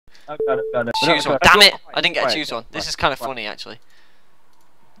got it. Choose one. Damn it! I didn't get to choose one. This is kind of funny, actually.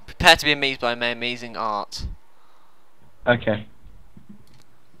 Prepare to be amazed by my amazing art. Okay.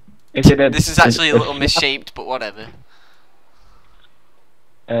 This is actually a little misshaped, but whatever.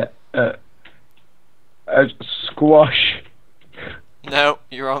 A squash. No,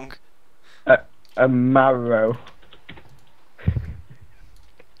 you're wrong. A marrow.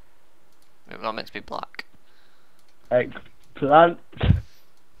 Maybe not meant to be black. Eggplant.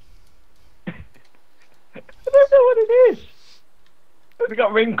 I don't know what it is. Has it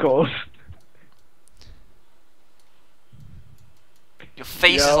got wrinkles? Your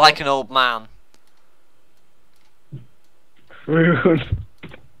face is like an old man. Prune.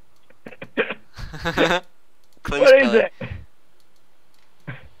 What is it?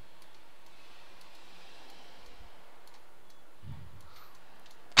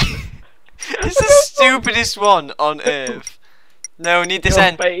 It's the stupidest one on earth. No, need this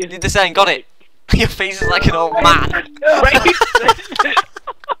end. Need this end. Got it. Your face is like an old man.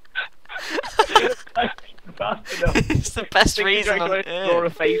 It's the best reason on earth. Draw a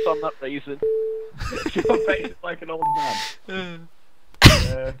face on that reason. Your face is like an old man.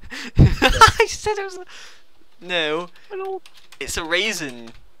 I said it was. No. It's a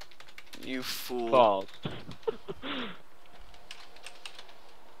raisin. You fool. Balls.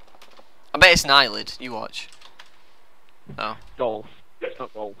 I bet it's an eyelid. You watch. Oh. Golf. It's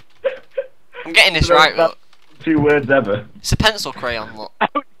not golf. I'm getting this right, look. 2 words ever. It's a pencil crayon, look.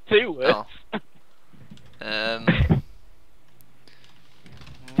 2 words. Oh.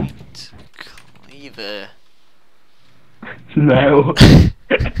 Neat cleaver. No.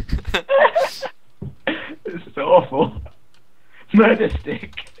 It's awful. Murder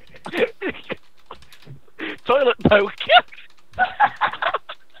stick. Toilet poke.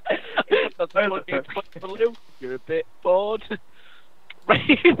 The toilet poke blue. You're a bit bored.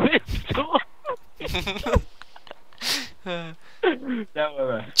 Raven store. No,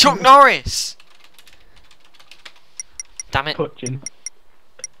 Chuck Norris. Damn it. Touching.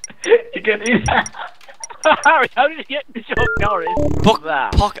 You can do that. Harry, how did you get to Chuck Norris?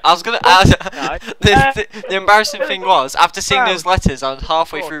 I was gonna ask. The embarrassing thing was, after seeing those letters, I was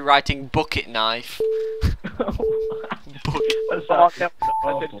halfway through writing bucket knife. What's I that?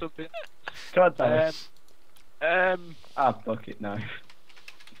 said something. Come on, bucket knife.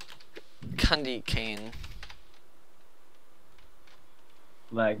 Candy cane.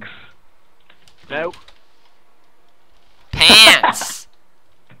 Legs. No. Pants.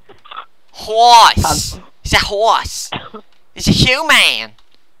 Horse. It's a horse. It's a human.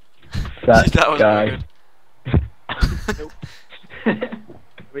 That was guy.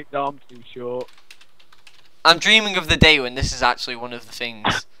 Rick's arm's too short. I'm dreaming of the day when this is actually one of the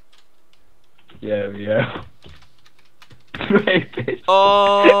things. Yeah. Rapist.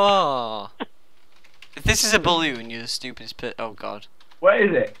 Oh. If this is a balloon, you're the stupidest pit. Oh god. What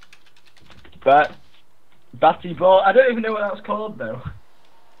is it? Batty ball. I don't even know what that's called though. What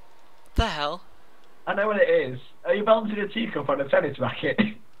the hell? I know what it is. Are you balancing a teacup on a tennis racket?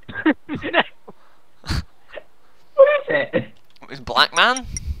 No. What is it? It's black man.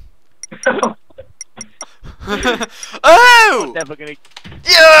 Oh! Never gonna.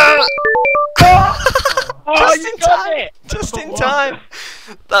 Yeah! Oh, Just you in got time. it! Just in time.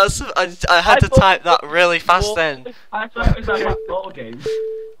 That's. I had to type that really fast then. I thought it was like a ball game.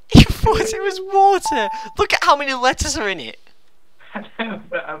 You thought it was water. Look at how many letters are in it. I know,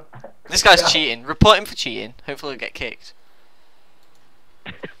 but This guy's cheating. Report him for cheating. Hopefully he'll get kicked.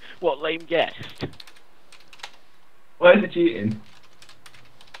 What lame guess? Why is it cheating?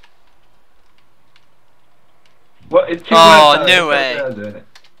 What? It's 2 Oh, words, no sorry, way.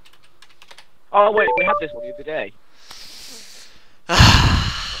 Oh wait, we had this one the other day.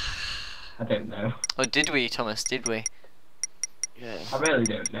 I don't know. Oh, did we, Thomas? Did we? Yeah. I really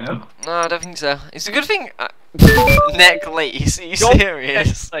don't know. No, I don't think so. It's a good thing. Neck lace. Are you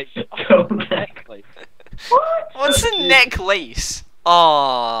serious? Necklace. What's a neck lace?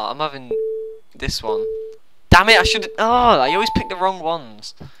 Oh, I'm having this one. Damn it! I should. Oh, I always pick the wrong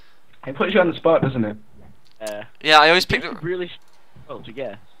ones. It puts you on the spot, doesn't it? Yeah, I always pick the. Really well to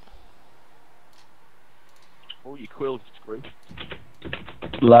guess. Oh, you quilled screw.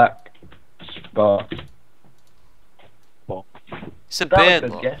 Black spot. Well, It's a That was bird. a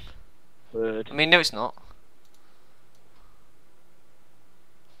good Look. guess. bird. I mean, no, it's not.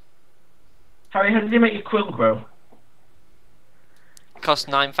 Harry, how did you make your quill grow? It costs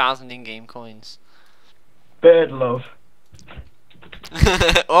 9,000 in-game coins. Bird love.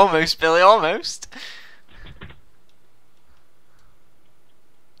 Almost, Billy. Almost.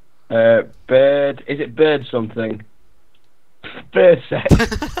 Bird. Is it bird something? Bird sex.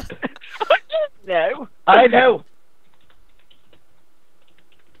 I know.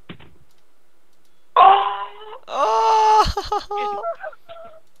 Oh!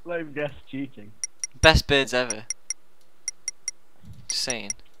 Blame guess cheating. Best birds ever. Just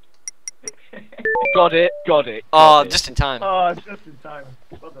saying. Got it, got it. Oh, just in time. Oh, just in time.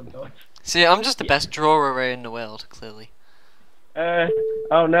 Well done, Dodge. See, I'm just the best drawer in the world, clearly.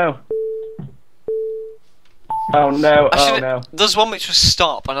 Oh no. Oh no, oh no. There's one which was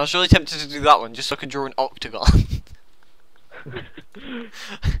stop, and I was really tempted to do that one just so I could draw an octagon.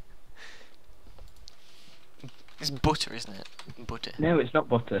 It's butter, isn't it? Butter. No, it's not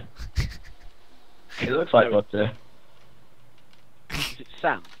butter. It looks like butter. Is it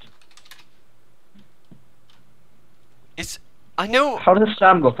sand? It's. I know. How does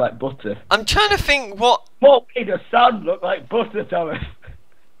sand look like butter? I'm trying to think what. What way does sand look like butter, Thomas?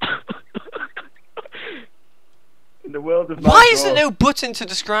 In the world of Why is there no button to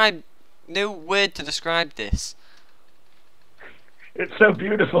describe. No word to describe this? It's so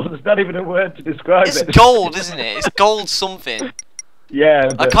beautiful, there's not even a word to describe it. It's gold, isn't it? It's gold something. Yeah,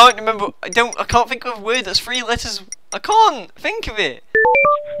 I can't remember. I can't think of a word that's 3 letters. I can't think of it.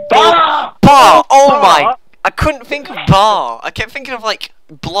 Bar! Bar! Oh Bar! my! I couldn't think of bar. I kept thinking of like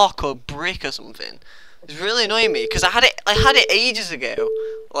block or brick or something. It's really annoying me because I had it ages ago.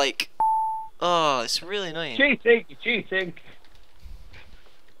 Like, oh, it's really annoying. Cheating, cheating.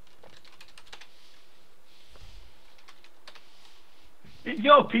 It's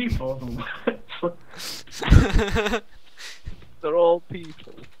your people. They're all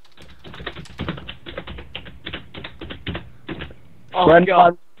people. Oh When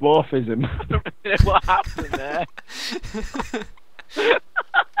god. Dwarfism. What happened there?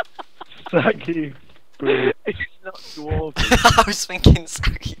 Thank you. Brilliant. It's not dwarfing. I was thinking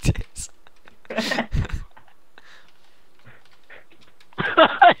saggy tits.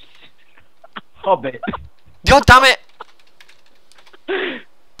 Hobbit. God damn it!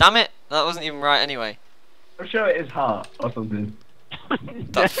 Damn it! That wasn't even right anyway. I'm sure it is heart or something.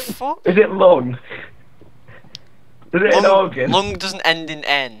 The fuck? Is it lung? Is it an organ? Lung doesn't end in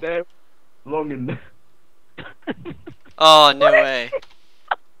N. No. Lung in. Oh, no way.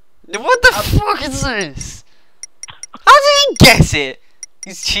 What the fuck is this? How did he guess it?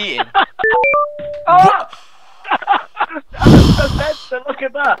 He's cheating. Oh! Look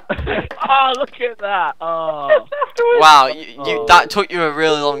at that! Oh, look at that! Oh. Wow, that took you a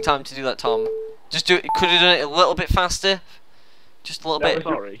really long time to do that, Tom. Just do it. Could have done it a little bit faster. Just a little bit.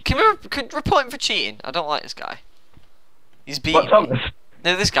 Sorry. Can we report him for cheating? I don't like this guy. He's beating What's me. Thomas?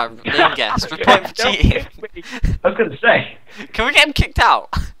 No, this guy. Lame guest. Report him for cheating. I was gonna say. Can we get him kicked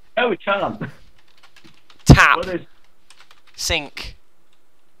out? No, we can't. Tap. What is? Sink.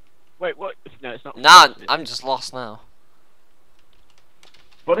 Wait, what? No, it's not. Nah, I'm just lost now.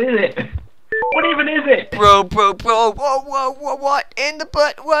 What is it? What even is it? Bro, whoa, what? In the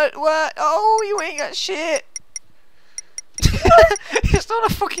butt, what? Oh, you ain't got shit. It's not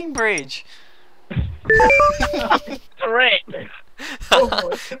a fucking bridge. Correct.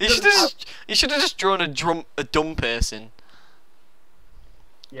 You should have just drawn a dumb person.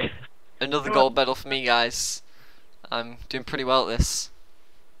 Yeah. Another gold medal for me, guys. I'm doing pretty well at this.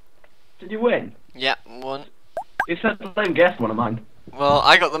 Did you win? Yeah, won. It's the same guess one of mine. Well,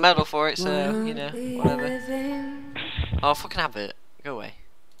 I got the medal for it, so you know, whatever. I'll fucking have it. Go away.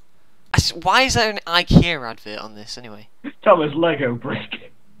 Why is there an IKEA advert on this anyway? Thomas Lego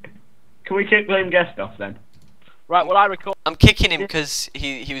brick. Can we kick Blame Guest off then? Right, well I record. I'm kicking him because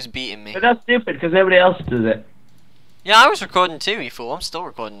he was beating me. But that's stupid because nobody else does it. Yeah, I was recording too, you fool. I'm still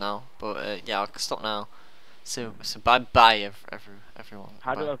recording now, but yeah, I'll stop now. So bye everyone.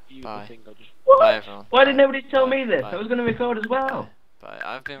 How do Bye. I view Bye. the thing? I'll just. What? Bye everyone. Why did nobody tell Bye. me this? Bye. I was going to record as well. Bye.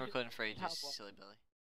 I've been recording for ages, silly Billy.